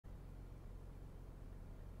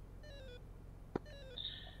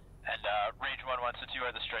Range 1-1, since you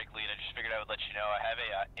are the strike lead, I just figured I would let you know I have a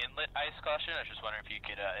Inlet Ice caution. I was just wondering if you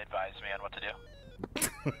could advise me on what to do.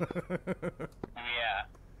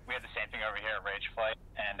 We had the same thing over here at Rage Flight,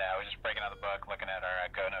 and we're just breaking out the book, looking at our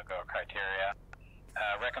go-no-go criteria.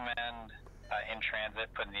 Recommend in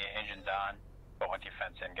transit, putting the engines on, but once you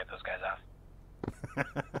fence in, get those guys off.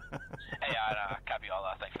 Hey, copy all.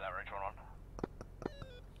 Thanks for that, Range 1-1.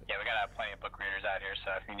 Yeah, we got plenty of book readers out here,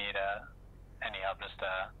 so if you need any help, just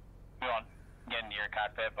we won't get into your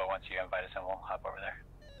cockpit, but once you invite us in, we'll hop over there.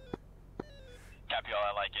 Copy all.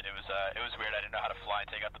 I like it. It was weird. I didn't know how to fly and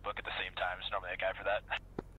take out the book at the same time. There's normally a guy for that.